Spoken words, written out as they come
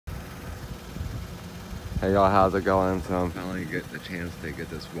Hey y'all, how's it going? So I'm finally getting the chance to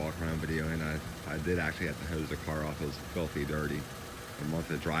get this walk around video, and I did actually have to hose the car off. It was filthy dirty. I wanted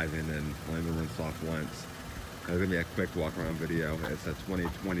to drive in and only been rinsed off once. It's gonna be a quick walk around video. It's a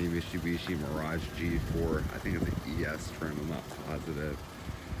 2020 Mitsubishi Mirage G4. I think it's an ES trim, I'm not positive.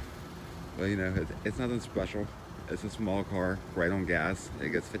 But you know, it's nothing special. It's a small car, right on gas. It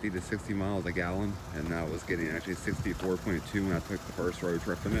gets 50 to 60 miles a gallon, and now it was getting actually 64.2 when I took the first road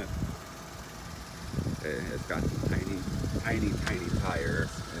trip in it. It's got tiny tires.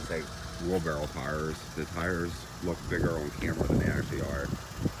 It's like wheelbarrow tires. The tires look bigger on camera than they actually are.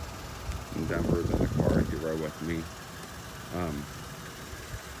 And Denver's in the car, he rode with me.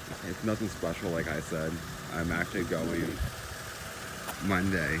 It's nothing special, like I said. I'm actually going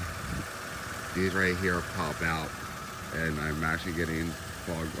Monday. These right here pop out, and I'm actually getting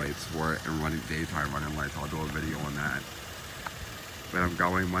fog lights for it and running daytime running lights. I'll do a video on that. But I'm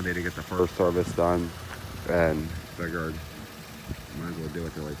going Monday to get the first service done, and figured might as well do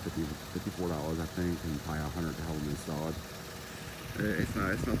it. They're like $54, I think, and probably $100 to help them installed.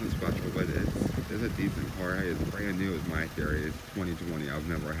 It's nothing special, but it's a decent car. Hey, it's brand new is my theory. It's 2020. I've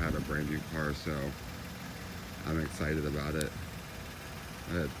never had a brand new car, so I'm excited about it.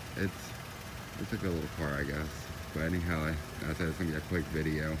 It's a good little car, I guess. But anyhow, I said it's gonna be a quick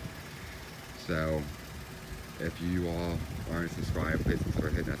video. So if you all aren't subscribed, please consider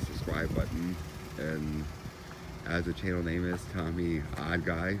hitting that subscribe button. And as the channel name is, Tommy Odd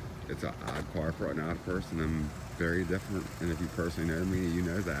Guy. It's an odd car for an odd person. I'm very different, and if you personally know me, you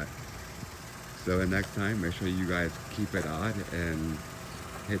know that. So the next time, make sure you guys keep it odd and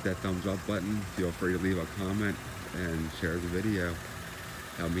hit that thumbs up button. Feel free to leave a comment and share the video.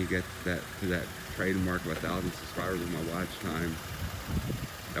 Help me get that to that trademark of 1,000 subscribers with my watch time.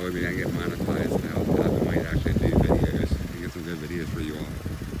 That way we can get monetized and have the money to actually do videos and get some good videos for you all.